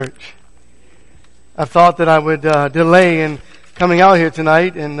Church. I thought that I would delay in coming out here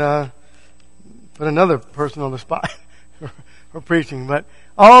tonight and put another person on the spot for preaching. But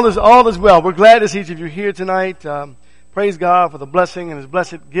all is well. We're glad to see each of you here tonight. Praise God for the blessing and His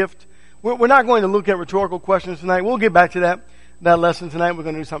blessed gift. We're not going to look at rhetorical questions tonight. We'll get back to that lesson tonight. We're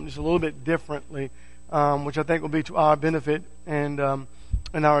going to do something just a little bit differently, which I think will be to our benefit and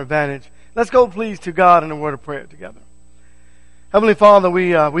our advantage. Let's go, please, to God in a word of prayer together. Heavenly Father,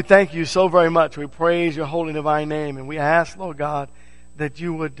 we thank you so very much. We praise your holy divine name, and we ask, Lord God, that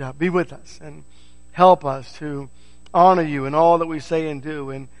you would be with us and help us to honor you in all that we say and do.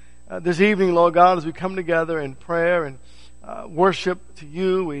 And this evening, Lord God, as we come together in prayer and worship to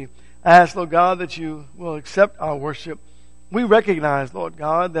you, we ask, Lord God, that you will accept our worship. We recognize, Lord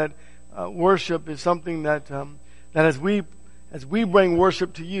God, that worship is something that as we bring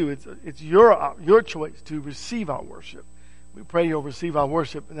worship to you, it's your choice to receive our worship. We pray you'll receive our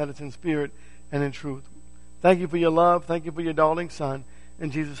worship and that it's in spirit and in truth. Thank you for your love. Thank you for your darling Son.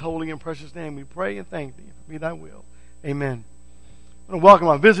 In Jesus' holy and precious name we pray and thank thee. Be thy will. Amen. I want to welcome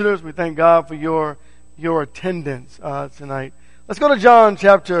our visitors. We thank God for your attendance tonight. Let's go to John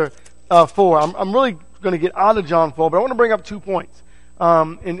chapter 4. I'm really going to get out of John 4, but I want to bring up 2 points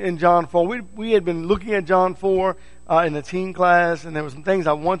in John 4. We had been looking at John 4 in the teen class, and there were some things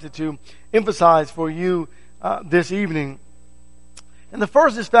I wanted to emphasize for you this evening. And the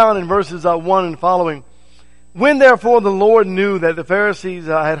first is found in verses 1 and following. When therefore the Lord knew that the Pharisees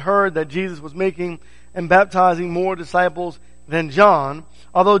had heard that Jesus was making and baptizing more disciples than John,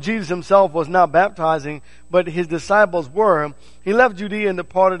 although Jesus himself was not baptizing, but his disciples were, he left Judea and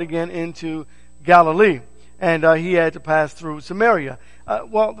departed again into Galilee. And he had to pass through Samaria.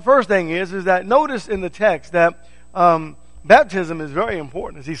 Well, the first thing is that notice in the text that baptism is very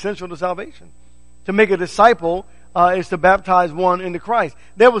important. It's essential to salvation. To make a disciple is to baptize one into Christ.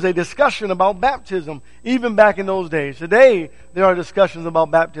 There was a discussion about baptism even back in those days. Today, there are discussions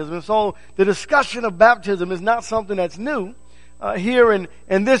about baptism. And so the discussion of baptism is not something that's new. Here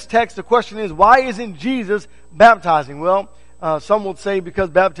in this text, the question is, why isn't Jesus baptizing? Well, some will say because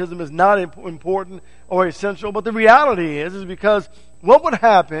baptism is not important or essential. But the reality is because what would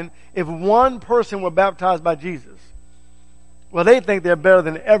happen if one person were baptized by Jesus? Well, they think they're better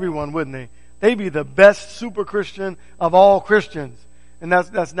than everyone, wouldn't they? They'd be the best super Christian of all Christians. And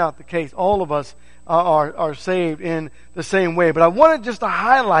that's not the case. All of us are saved in the same way. But I wanted just to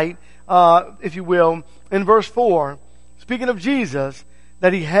highlight, if you will, in verse 4, speaking of Jesus,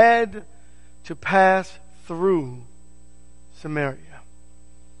 that he had to pass through Samaria.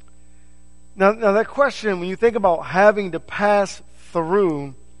 Now that question, when you think about having to pass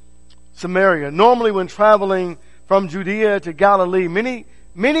through Samaria, normally when traveling from Judea to Galilee,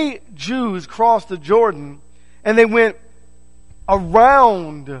 many Jews crossed the Jordan and they went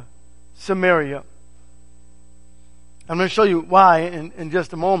around Samaria. I'm going to show you why in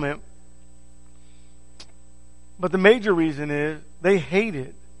just a moment. But the major reason is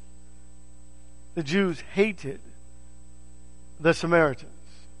the Jews hated the Samaritans.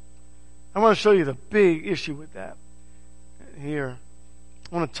 I want to show you the big issue with that here.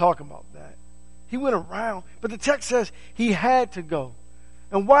 I want to talk about that. He went around, but the text says he had to go.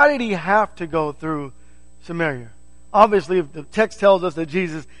 And why did he have to go through Samaria? Obviously, if the text tells us that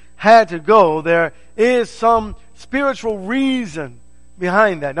Jesus had to go, there is some spiritual reason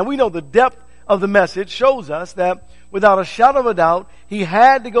behind that. Now, we know the depth of the message shows us that without a shadow of a doubt, he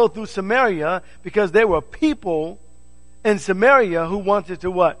had to go through Samaria because there were people in Samaria who wanted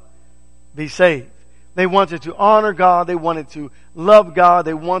to what? Be saved. They wanted to honor God. They wanted to love God.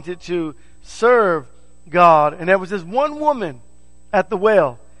 They wanted to serve God. And there was this one woman at the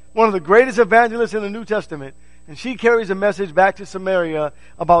well, one of the greatest evangelists in the New Testament, and she carries a message back to Samaria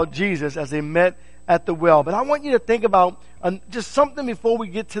about Jesus as they met at the well. But I want you to think about just something before we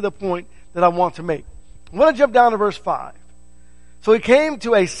get to the point that I want to make. I want to jump down to verse 5. So he came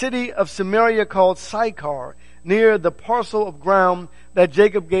to a city of Samaria called Sychar, near the parcel of ground that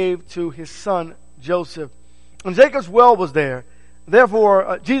Jacob gave to his son Joseph. And Jacob's well was there.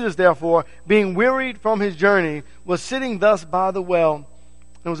 Therefore, Jesus, being wearied from his journey, was sitting thus by the well.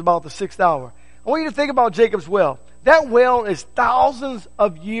 It was about the 6th hour. I want you to think about Jacob's well. That well is thousands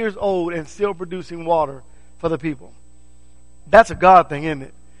of years old and still producing water for the people. That's a God thing, isn't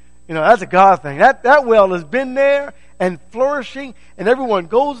it? You know, that's a God thing. That well has been there and flourishing, and everyone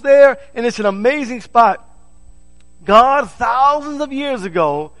goes there, and it's an amazing spot. God, thousands of years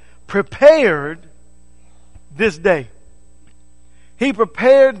ago, prepared this day. He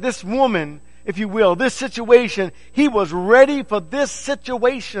prepared this woman, if you will, this situation. He was ready for this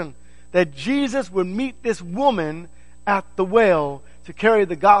situation, that Jesus would meet this woman at the well to carry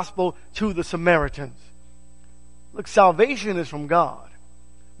the gospel to the Samaritans. Look, salvation is from God.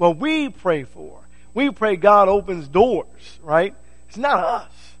 What we pray for, we pray God opens doors, right? It's not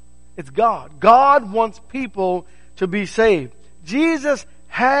us. It's God. God wants people to be saved. Jesus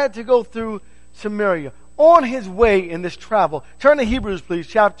had to go through Samaria. On his way in this travel, turn to Hebrews, please,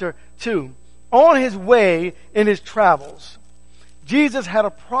 chapter 2. On his way in his travels, Jesus had a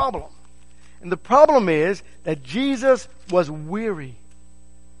problem. And the problem is that Jesus was weary.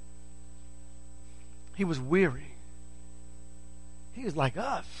 He was weary. He was like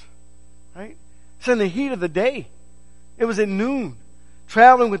us, right? It's in the heat of the day. It was at noon,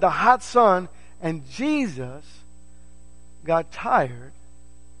 traveling with the hot sun, and Jesus got tired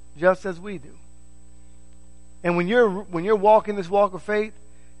just as we do. And when you're walking this walk of faith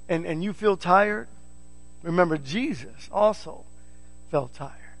and you feel tired, remember Jesus also felt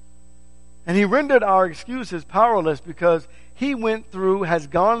tired. And he rendered our excuses powerless because he has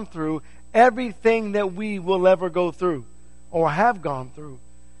gone through everything that we will ever go through or have gone through.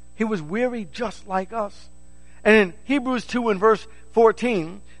 He was weary just like us. And in Hebrews 2 and verse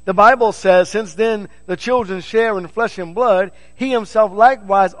 14, the Bible says, since then the children share in flesh and blood, he himself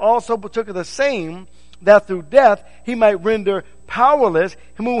likewise also partook of the same, that through death he might render powerless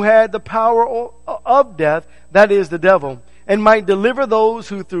him who had the power of death, that is the devil, and might deliver those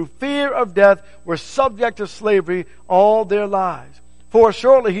who through fear of death were subject to slavery all their lives. For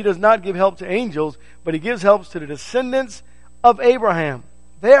surely he does not give help to angels, but he gives help to the descendants of Abraham.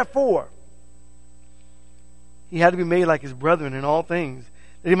 Therefore, he had to be made like his brethren in all things,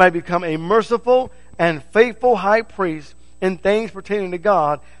 that he might become a merciful and faithful high priest in things pertaining to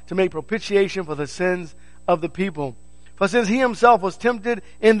God, to make propitiation for the sins of the people. For since he himself was tempted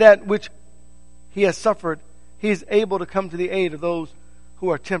in that which he has suffered, he is able to come to the aid of those who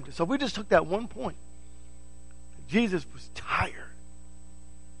are tempted. So if we just took that one point, Jesus was tired,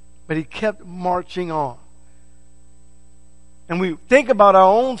 but he kept marching on. And we think about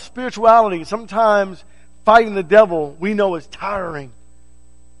our own spirituality. Sometimes fighting the devil we know is tiring.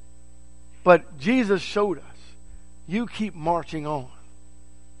 But Jesus showed us, you keep marching on.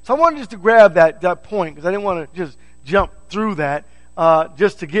 So I wanted just to grab that point because I didn't want to just jump through that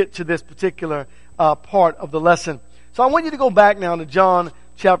just to get to this particular part of the lesson. So I want you to go back now to John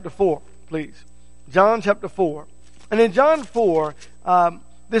chapter 4, please. John chapter 4. And in John 4,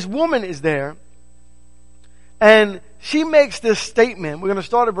 this woman is there, and she makes this statement. We're going to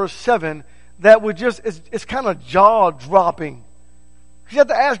start at verse 7. That would just, it's kind of jaw-dropping. You have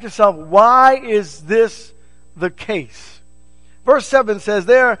to ask yourself, why is this the case? Verse 7 says,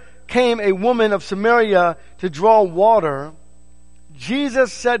 there came a woman of Samaria to draw water.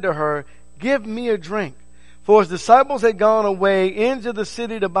 Jesus said to her, give me a drink. For his disciples had gone away into the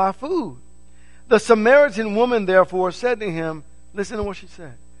city to buy food. The Samaritan woman therefore said to him, listen to what she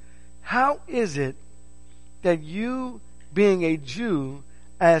said. How is it that you, being a Jew,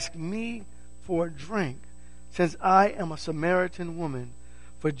 ask me for a drink, since I am a Samaritan woman?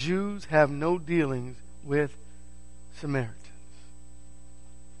 For Jews have no dealings with Samaritans.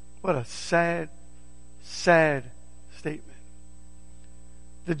 What a sad, sad statement.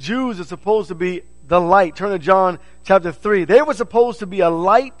 The Jews are supposed to be the light. Turn to John chapter 3. They were supposed to be a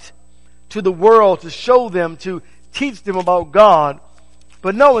light to the world, to show them, to teach them about God.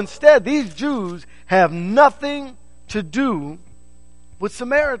 But no, instead, these Jews have nothing to do with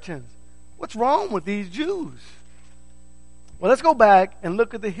Samaritans. What's wrong with these Jews? Well, let's go back and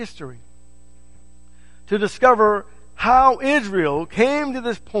look at the history to discover how Israel came to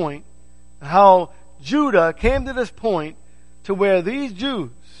this point, how Judah came to this point to where these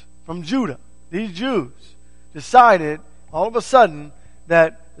Jews from Judah, these Jews, decided all of a sudden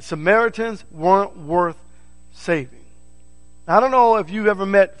that the Samaritans weren't worth saving. I don't know if you've ever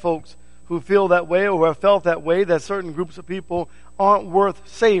met folks who feel that way or have felt that way, that certain groups of people aren't worth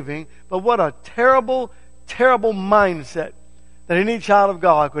saving, but what a terrible, terrible mindset that any child of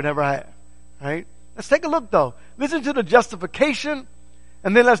God could ever have. Right? Let's take a look though. Listen to the justification,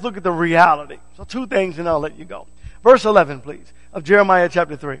 and then let's look at the reality. So two things, and I'll let you go. Verse 11, please, of Jeremiah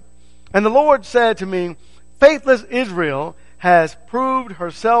chapter 3. And the Lord said to me, faithless Israel has proved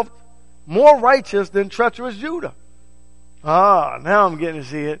herself more righteous than treacherous Judah. Now I'm getting to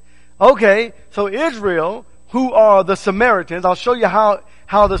see it. Okay, so Israel, who are the Samaritans, I'll show you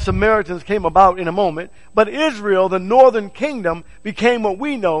how the Samaritans came about in a moment, but Israel, the northern kingdom, became what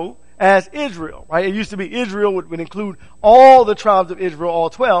we know as Israel, right? It used to be Israel would include all the tribes of Israel,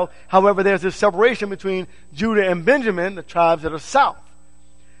 all 12. However, there's this separation between Judah and Benjamin, the tribes that are south.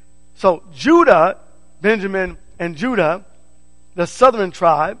 So Judah, Benjamin and Judah, the southern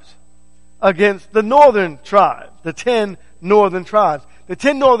tribes, against the northern tribes, the 10 northern tribes. The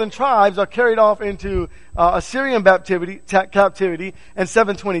 10 northern tribes are carried off into Assyrian captivity in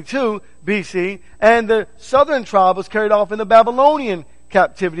 722 BC, and the southern tribe was carried off into Babylonian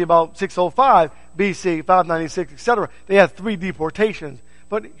captivity about 605 BC, 596, etc. They had 3 deportations.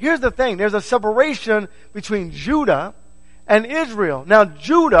 But here's the thing. There's a separation between Judah and Israel. Now,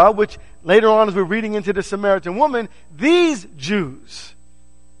 Judah, which later on as we're reading into the Samaritan woman, these Jews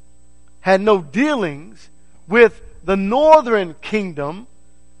had no dealings with the northern kingdom,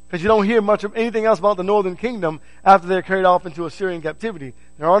 because you don't hear much of anything else about the northern kingdom after they're carried off into Assyrian captivity.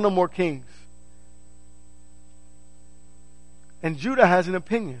 There are no more kings. And Judah has an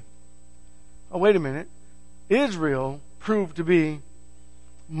opinion. Oh, wait a minute. Israel proved to be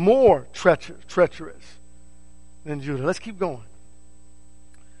more treacherous than Judah. Let's keep going.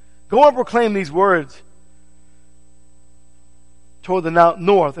 Go and proclaim these words toward the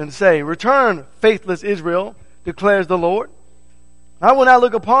north and say, "Return, faithless Israel, declares the Lord. I will not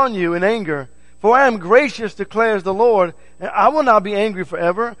look upon you in anger, for I am gracious, declares the Lord, and I will not be angry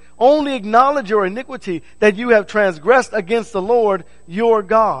forever. Only acknowledge your iniquity, that you have transgressed against the Lord your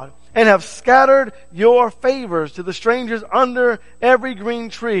God, and have scattered your favors to the strangers under every green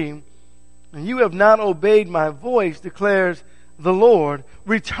tree. And you have not obeyed my voice, declares the Lord.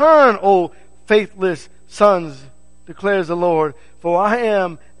 Return, O faithless sons, declares the Lord, for I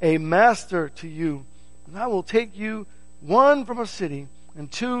am a master to you. And I will take you, 1 from a city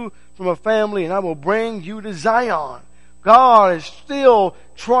and 2 from a family, and I will bring you to Zion." God is still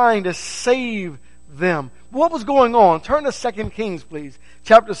trying to save them. What was going on? Turn to 2 Kings, please.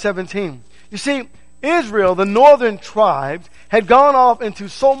 Chapter 17. You see, Israel, the northern tribes, had gone off into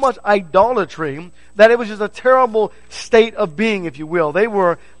so much idolatry that it was just a terrible state of being, if you will. They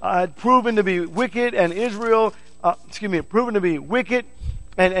were proven to be wicked, and proven to be wicked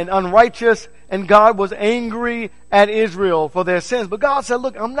and unrighteous, and God was angry at Israel for their sins. But God said,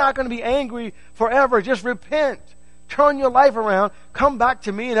 look, I'm not going to be angry forever. Just repent. Turn your life around. Come back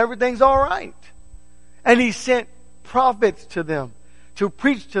to me and everything's all right. And He sent prophets to them, to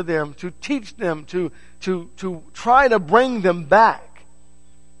preach to them, to teach them, to try to bring them back.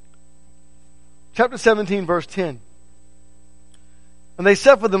 Chapter 17, verse 10. And they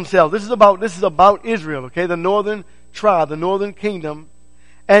said for themselves, this is about Israel, okay, the northern tribe, the northern kingdom.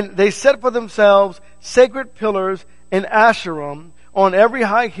 And they set for themselves sacred pillars in Asherim on every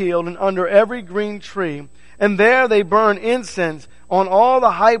high hill and under every green tree. And there they burn incense on all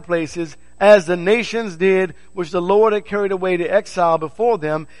the high places, as the nations did, which the Lord had carried away to exile before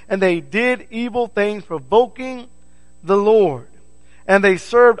them. And they did evil things, provoking the Lord. And they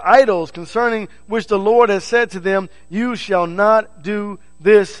served idols, concerning which the Lord has said to them, "You shall not do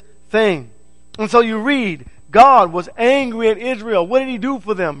this thing." And so you read, God was angry at Israel. What did He do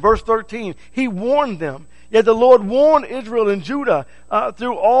for them? Verse 13, He warned them. Yet the Lord warned Israel and Judah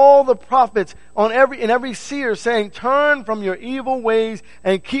through all the prophets in every seer, saying, "Turn from your evil ways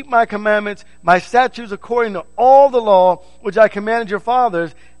and keep my commandments, my statutes, according to all the law which I commanded your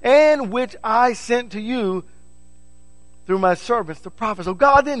fathers, and which I sent to you through my servants, the prophets." So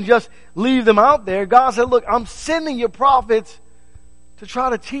God didn't just leave them out there. God said, look, I'm sending your prophets to try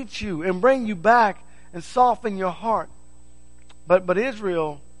to teach you and bring you back and soften your heart. But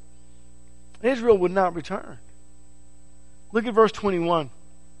Israel would not return. Look at verse 21.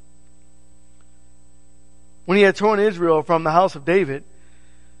 When He had torn Israel from the house of David,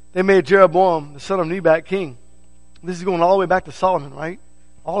 they made Jeroboam, the son of Nebat, king. This is going all the way back to Solomon, right?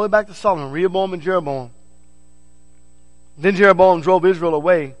 All the way back to Solomon, Rehoboam and Jeroboam. Then Jeroboam drove Israel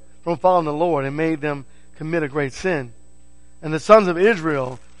away from following the Lord and made them commit a great sin. And the sons of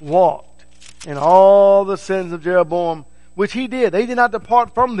Israel walked in all the sins of Jeroboam, which he did. They did not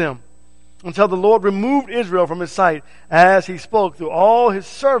depart from them until the Lord removed Israel from His sight, as He spoke through all His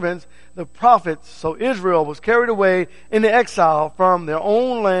servants, the prophets. So Israel was carried away into exile from their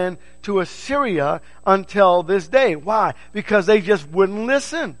own land to Assyria until this day. Why? Because they just wouldn't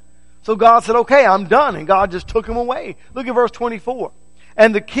listen. So God said, okay, I'm done. And God just took them away. Look at verse 24.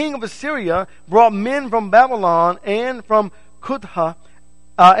 And the king of Assyria brought men from Babylon and from Kutha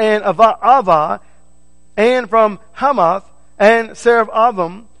and Ava and from Hamath and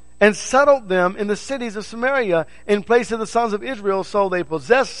Seraphim, and settled them in the cities of Samaria in place of the sons of Israel. So they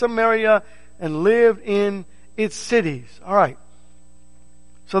possessed Samaria and lived in its cities. All right.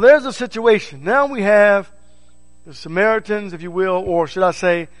 So there's the situation. Now we have the Samaritans, if you will, or should I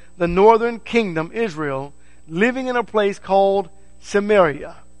say the northern kingdom, Israel, living in a place called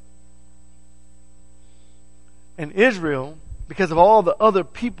Samaria. And Israel, because of all the other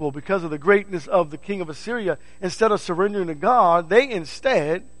people, because of the greatness of the king of Assyria, instead of surrendering to God, they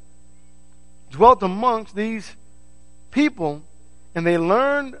instead dwelt amongst these people, and they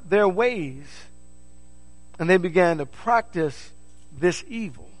learned their ways, and they began to practice this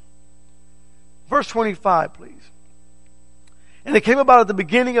evil. Verse 25, please. And it came about at the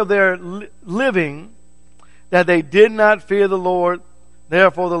beginning of their living that they did not fear the Lord.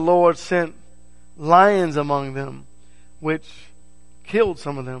 Therefore the Lord sent lions among them, which killed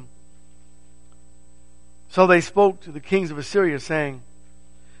some of them. So they spoke to the kings of Assyria, saying,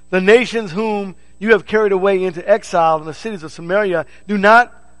 the nations whom you have carried away into exile in the cities of Samaria do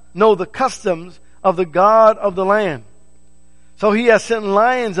not know the customs of the God of the land. So he has sent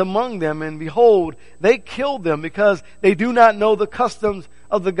lions among them, and behold, they killed them because they do not know the customs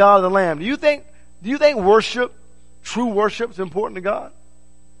of the God of the land. Do you think worship, true worship, is important to God?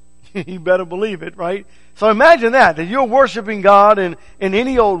 You better believe it, right? So imagine that you're worshiping God in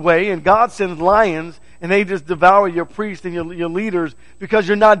any old way, and God sends lions, and they just devour your priests and your leaders because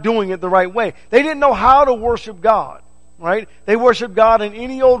you're not doing it the right way. They didn't know how to worship God, right? They worshiped God in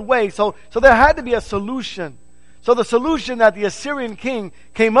any old way. So there had to be a solution. So the solution that the Assyrian king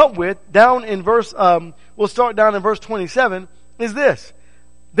came up with, down in verse, we'll start down in verse 27, is this.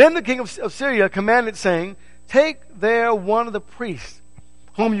 Then the king of Syria commanded, saying, take there one of the priests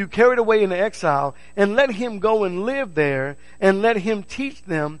whom you carried away into exile, and let him go and live there, and let him teach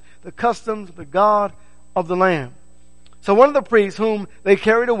them the customs of the God of the land. So one of the priests whom they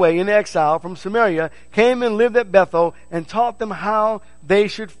carried away in exile from Samaria came and lived at Bethel, and taught them how they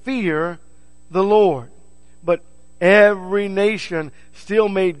should fear the Lord. But every nation still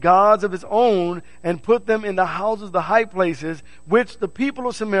made gods of its own, and put them in the houses of the high places, which the people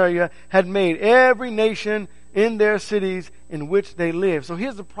of Samaria had made, every nation in their cities in which they live. So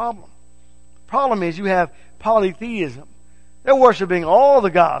here's the problem. The problem is you have polytheism. They're worshiping all the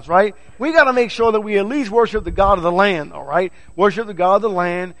gods, right? We got to make sure that we at least worship the God of the land, all right? Worship the God of the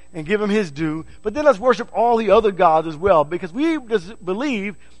land and give him his due. But then let's worship all the other gods as well, because we just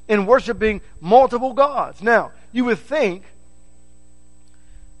believe in worshiping multiple gods. Now, you would think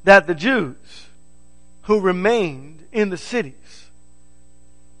that the Jews who remained in the cities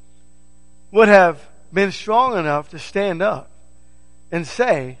would have been strong enough to stand up and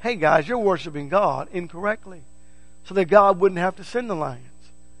say, hey guys, you're worshiping God incorrectly, so that God wouldn't have to send the lions.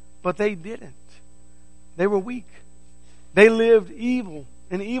 But they didn't. They were weak. They lived evil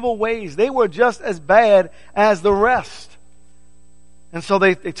in evil ways. They were just as bad as the rest. And so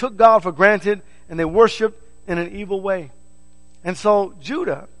they took God for granted, and they worshiped in an evil way. And so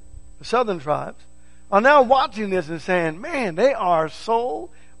Judah, the southern tribes, are now watching this and saying, man, they are so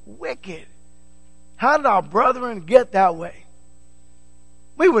wicked. How did our brethren get that way?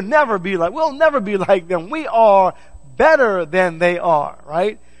 We'll never be like them. We are better than they are,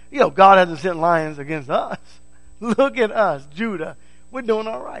 right? You know, God hasn't sent lions against us. Look at us, Judah. We're doing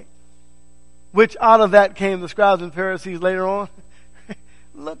all right. Which out of that came the scribes and Pharisees later on.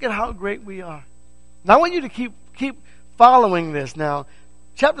 Look at how great we are. Now I want you to keep following this now.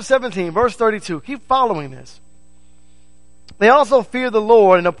 Chapter 17, verse 32. Keep following this. They also feared the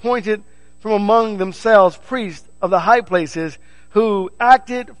Lord, and appointed from among themselves priests of the high places, who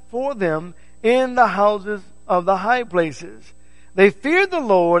acted for them in the houses of the high places. They feared the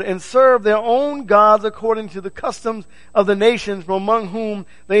Lord and served their own gods according to the customs of the nations from among whom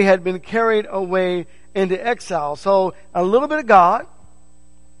they had been carried away into exile. So a little bit of God,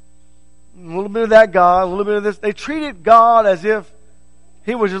 a little bit of that God, a little bit of this. They treated God as if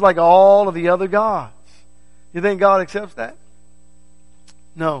he was just like all of the other gods. You think God accepts that?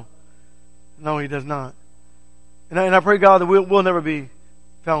 No. No, he does not. And I pray, God, that we'll never be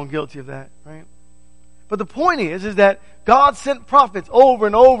found guilty of that, right? But the point is that God sent prophets over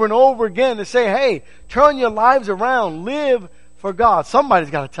and over and over again to say, hey, turn your lives around, live for God. Somebody's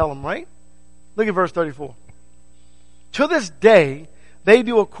got to tell them, right? Look at verse 34. To this day, they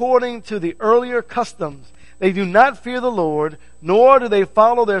do according to the earlier customs. They do not fear the Lord, nor do they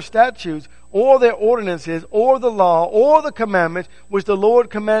follow their statutes, or their ordinances, or the law, or the commandments, which the Lord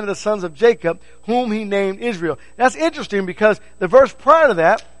commanded the sons of Jacob, whom he named Israel. That's interesting, because the verse prior to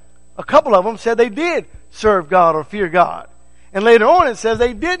that, a couple of them said they did serve God or fear God. And later on it says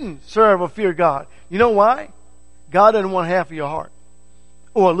they didn't serve or fear God. You know why? God doesn't want half of your heart,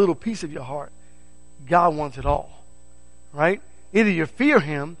 or a little piece of your heart. God wants it all. Right? Either you fear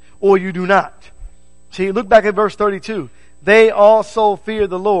him, or you do not. See, look back at verse 32. They also fear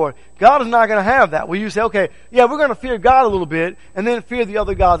the Lord. God is not going to have that. Where you say, okay, yeah, we're going to fear God a little bit and then fear the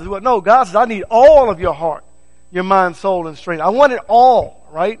other gods as well. No, God says, I need all of your heart, your mind, soul, and strength. I want it all,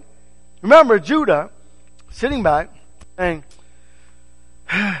 right? Remember Judah sitting back saying,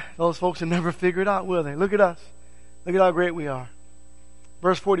 those folks will never figure it out, will they? Look at us. Look at how great we are.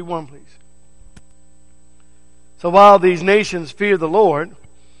 Verse 41, please. So while these nations fear the Lord,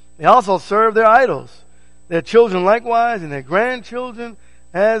 they also serve their idols, their children likewise, and their grandchildren,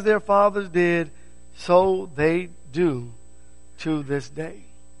 as their fathers did, so they do to this day.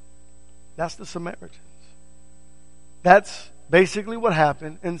 That's the Samaritans. That's basically what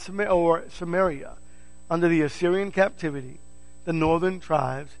happened in Samaria. Under the Assyrian captivity, the northern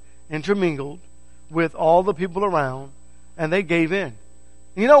tribes intermingled with all the people around, and they gave in.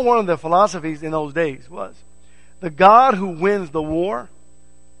 You know, one of the philosophies in those days was, the God who wins the war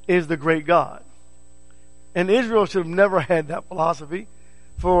is the great God. And Israel should have never had that philosophy,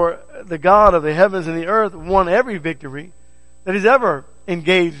 for the God of the heavens and the earth won every victory that he's ever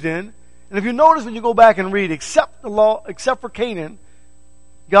engaged in. And if you notice when you go back and read, except for Canaan,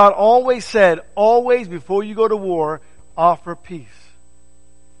 God always said, always before you go to war, offer peace.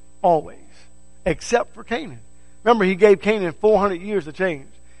 Always. Except for Canaan. Remember, he gave Canaan 400 years to change.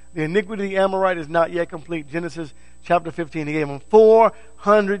 The iniquity of the Amorite is not yet complete. Genesis chapter 15. He gave them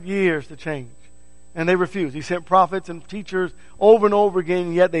 400 years to change. And they refused. He sent prophets and teachers over and over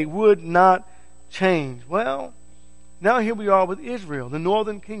again, yet they would not change. Well, now here we are with Israel, the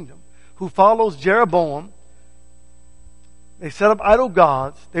northern kingdom, who follows Jeroboam. They set up idol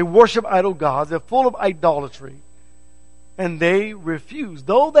gods. They worship idol gods. They're full of idolatry. And they refused.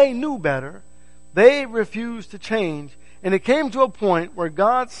 Though they knew better, they refused to change. And it came to a point where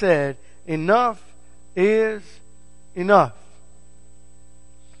God said, enough is enough.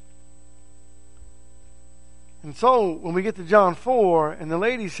 And so, when we get to John 4, and the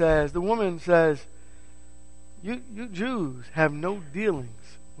woman says, you Jews have no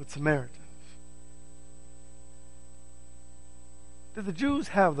dealings with Samaritans. Did the Jews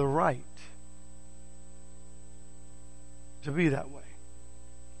have the right to be that way?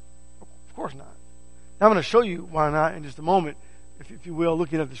 Of course not. Now I'm going to show you why not in just a moment, if you will,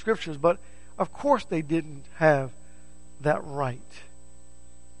 looking at the scriptures. But of course they didn't have that right.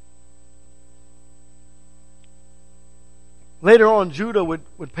 Later on, Judah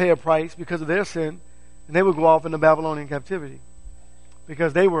would pay a price because of their sin, and they would go off into Babylonian captivity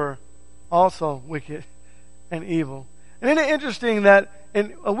because they were also wicked and evil. And isn't it interesting that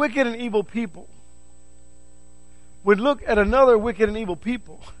a wicked and evil people would look at another wicked and evil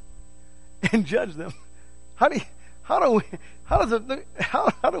people and judge them? How do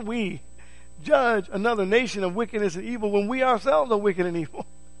we judge another nation of wickedness and evil when we ourselves are wicked and evil?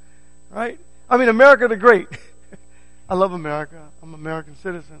 Right? I mean, America the Great. I love America. I'm an American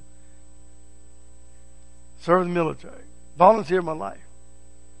citizen. Serve the military. Volunteer my life.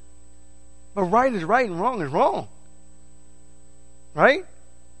 But right is right and wrong is wrong. Right?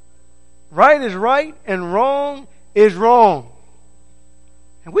 Right is right and wrong is wrong.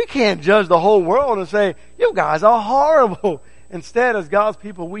 And we can't judge the whole world and say, you guys are horrible. Instead, as God's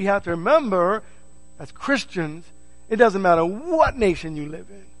people, we have to remember, as Christians, it doesn't matter what nation you live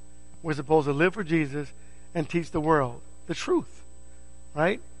in. We're supposed to live for Jesus and teach the world the truth.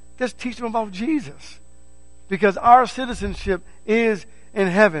 Right? Just teach them about Jesus. Because our citizenship is in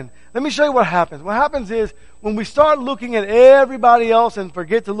heaven. Let me show you what happens. What happens is, when we start looking at everybody else and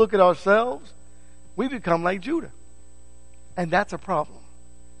forget to look at ourselves, we become like Judah. And that's a problem.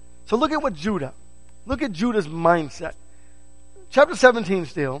 So look at look at Judah's mindset. Chapter 17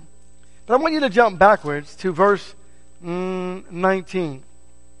 still. But I want you to jump backwards to verse 19.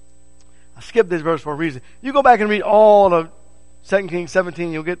 I skipped this verse for a reason. You go back and read all of 2 Kings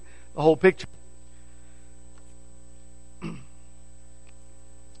 17, you'll get the whole picture.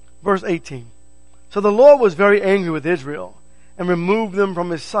 Verse 18. So the Lord was very angry with Israel and removed them from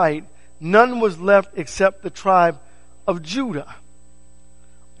his sight. None was left except the tribe of Judah.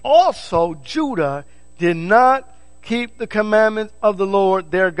 Also, Judah did not keep the commandments of the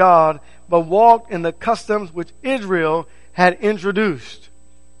Lord their God, but walked in the customs which Israel had introduced.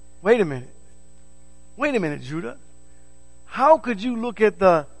 Wait a minute, Judah. How could you look at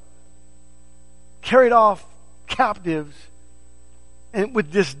the carried off captives and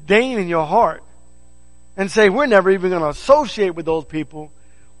with disdain in your heart and say, we're never even going to associate with those people,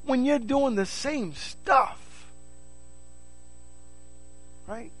 when you're doing the same stuff?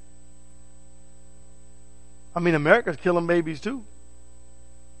 Right? I mean, America's killing babies too.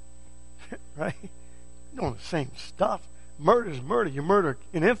 Right? You're doing the same stuff. Murder is murder. You murder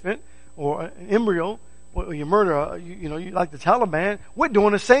an infant or an embryo, or you murder, you like the Taliban. We're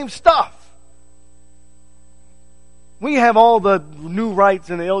doing the same stuff. We have all the new rights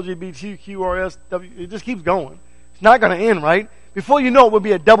in the LGBTQRSW. It just keeps going. It's not going to end, right? Before you know it, will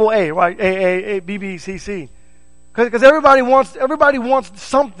be a double A, right? A, B, B, C, C. Because everybody wants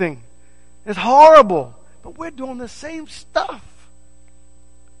something. It's horrible. But we're doing the same stuff.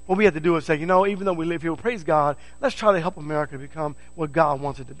 what we have to do is say, even though we live here, praise God, let's try to help America become what God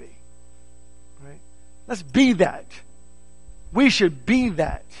wants it to be. Right? Let's be that. We should be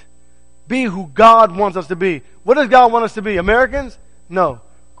that. Be who God wants us to be. What does God want us to be? Americans? No.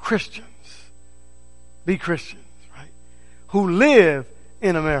 Christians. Be Christians, right? Who live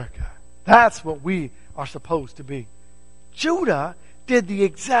in America. That's what we are supposed to be. Judah did the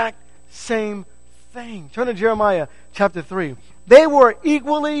exact same thing. Turn to Jeremiah chapter 3. They were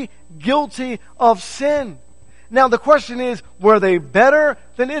equally guilty of sin. Now the question is, were they better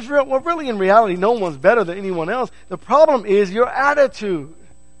than Israel? Well, really, in reality, no one's better than anyone else. The problem is your attitude.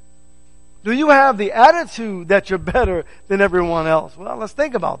 Do you have the attitude that you're better than everyone else? Well, let's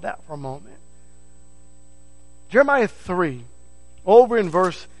think about that for a moment. Jeremiah 3, over in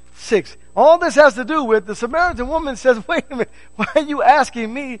verse 6. All this has to do with the Samaritan woman says, wait a minute, why are you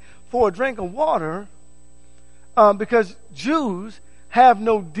asking me for a drink of water? Because Jews have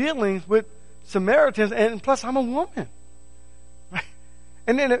no dealings with Samaritans, and plus I'm a woman. Right?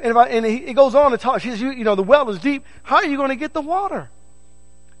 And then it goes on to talk. She says, the well is deep. How are you going to get the water?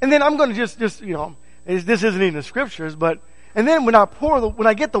 And then I'm going to just this isn't even the scriptures, and then when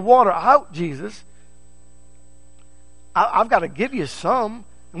I get the water out, Jesus, I've got to give you some.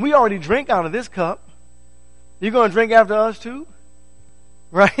 And we already drink out of this cup. You're going to drink after us too?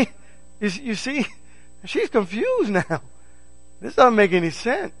 Right? You see? She's confused now. This doesn't make any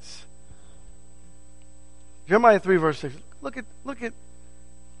sense. Jeremiah 3 verse 6. Look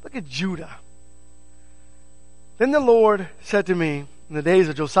at Judah. Then the Lord said to me in the days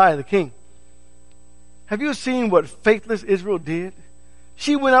of Josiah the king, have you seen what faithless Israel did?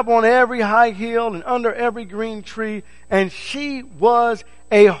 She went up on every high hill and under every green tree, and she was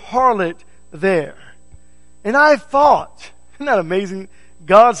a harlot there. And I thought, isn't that amazing?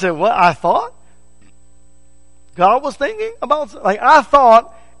 God said, what? I thought? God was thinking about, I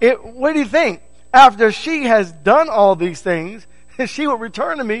thought, what do you think? After she has done all these things, she would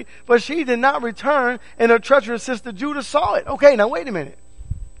return to me, but she did not return, and her treacherous sister Judah saw it. Okay, now wait a minute.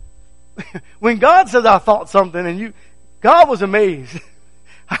 When God says I thought something, and God was amazed.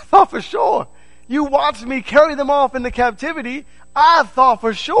 I thought for sure. You watched me carry them off into captivity. I thought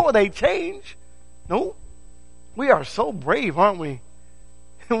for sure they'd change. No. We are so brave, aren't we?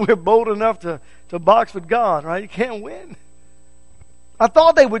 We're bold enough to box with God, right? You can't win. I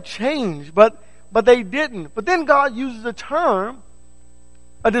thought they would change, but they didn't. But then God uses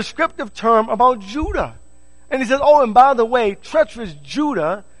a descriptive term about Judah. And he says, oh, and by the way, treacherous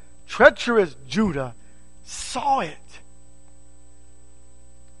Judah saw it.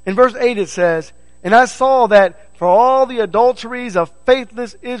 In verse 8 it says, and I saw that for all the adulteries of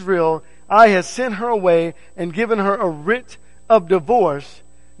faithless Israel, I had sent her away and given her a writ of divorce.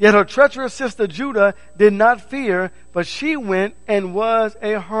 Yet her treacherous sister Judah did not fear, but she went and was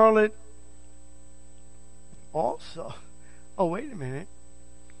a harlot also. Oh, wait a minute.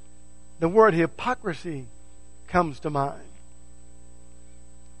 The word hypocrisy comes to mind.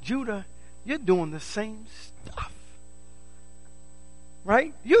 Judah, you're doing the same stuff.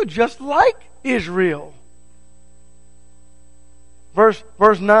 Right? You're just like Israel. Verse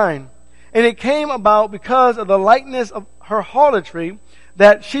 9. And it came about because of the likeness of her harlotry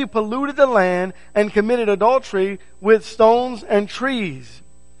that she polluted the land and committed adultery with stones and trees.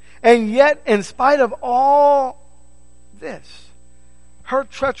 And yet, in spite of all this, her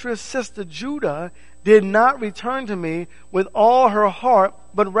treacherous sister Judah did not return to me with all her heart,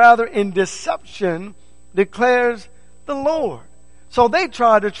 but rather in deception, declares the Lord. So they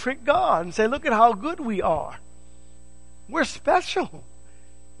tried to trick God and say, look at how good we are. We're special.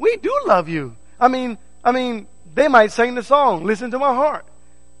 We do love you. I mean, they might sing the song, Listen to My Heart.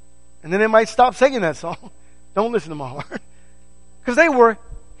 And then they might stop singing that song. Don't listen to my heart. Because they were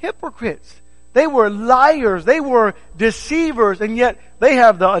hypocrites. They were liars. They were deceivers. And yet they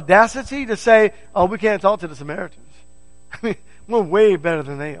have the audacity to say, oh, we can't talk to the Samaritans. I mean, we're way better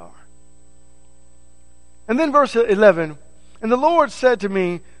than they are. And then verse 11, and the Lord said to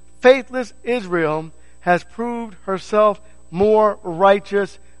me, faithless Israel has proved herself more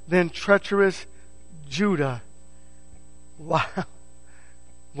righteous than treacherous Judah. Wow.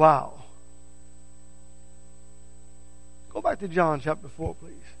 Wow. Go back to John chapter 4,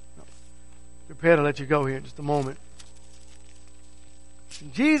 please. Prepare to let you go here in just a moment.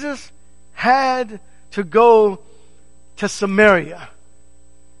 Jesus had to go to Samaria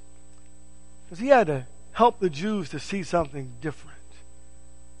because he had to help the Jews to see something different.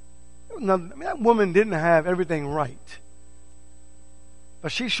 That woman didn't have everything right,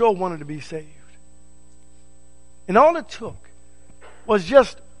 but she sure wanted to be saved. And all it took was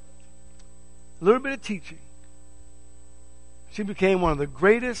just a little bit of teaching she became one of the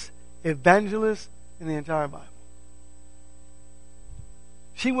greatest evangelists in the entire Bible.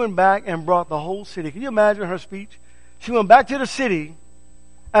 She went back and brought the whole city. Can you imagine her speech? She went back to the city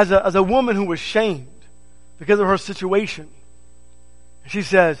as a woman who was shamed because of her situation. She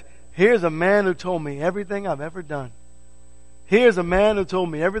says, here's a man who told me everything I've ever done. Here's a man who told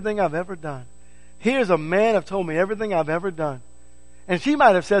me everything I've ever done. Here's a man who told me everything I've ever done. And she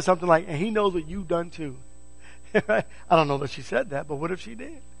might have said something like, and he knows what you've done too. I don't know that she said that, but what if she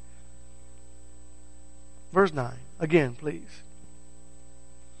did? Verse 9. Again, please.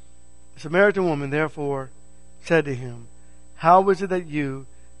 The Samaritan woman therefore said to him, how is it that you,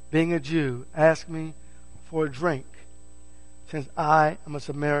 being a Jew, ask me for a drink, since I am a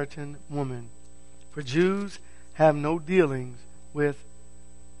Samaritan woman? For Jews have no dealings with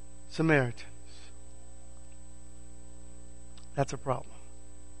Samaritans. That's a problem.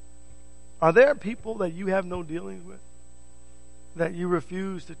 Are there people that you have no dealings with, that you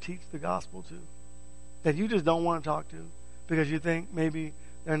refuse to teach the gospel to, that you just don't want to talk to because you think maybe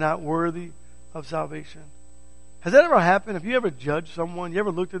they're not worthy of salvation? Has that ever happened? Have you ever judged someone? You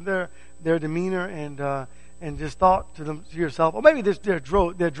ever looked at their demeanor and just thought to yourself, or maybe their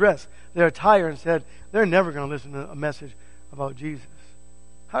dress, their attire, and said, they're never going to listen to a message about Jesus?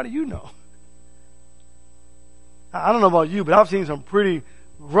 How do you know? I don't know about you, but I've seen some pretty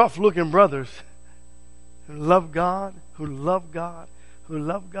rough-looking brothers who love God, who love God, who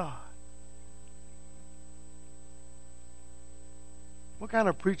love God. What kind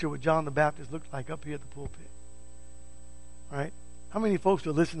of preacher would John the Baptist look like up here at the pulpit? Right? How many folks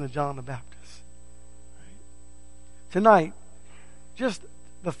will listen to John the Baptist? Right? Tonight, just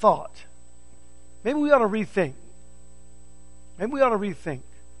the thought. Maybe we ought to rethink. Maybe we ought to rethink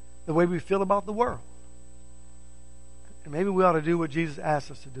the way we feel about the world. And maybe we ought to do what Jesus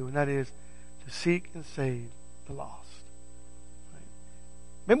asked us to do, and that is to seek and save the lost. Right?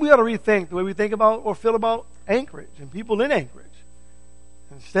 Maybe we ought to rethink the way we think about or feel about Anchorage and people in Anchorage.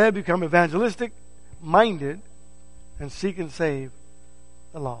 Instead, become evangelistic minded and seek and save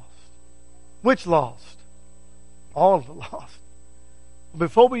the lost. Which lost? All of the lost.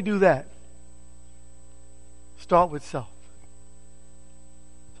 Before we do that, start with self.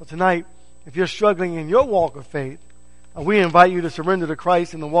 So tonight, if you're struggling in your walk of faith, we invite you to surrender to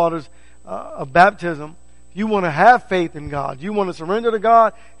Christ in the waters of baptism. You want to have faith in God. You want to surrender to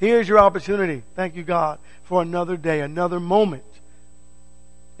God. Here's your opportunity. Thank you, God, for another day, another moment.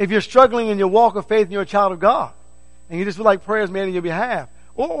 If you're struggling in your walk of faith and you're a child of God, and you just feel like prayer is made on your behalf,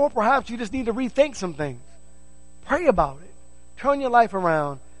 or perhaps you just need to rethink some things, pray about it. Turn your life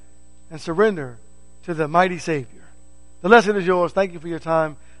around and surrender to the mighty Savior. The lesson is yours. Thank you for your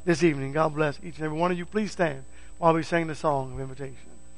time this evening. God bless each and every one of you. Please stand while we sing the song of invitation.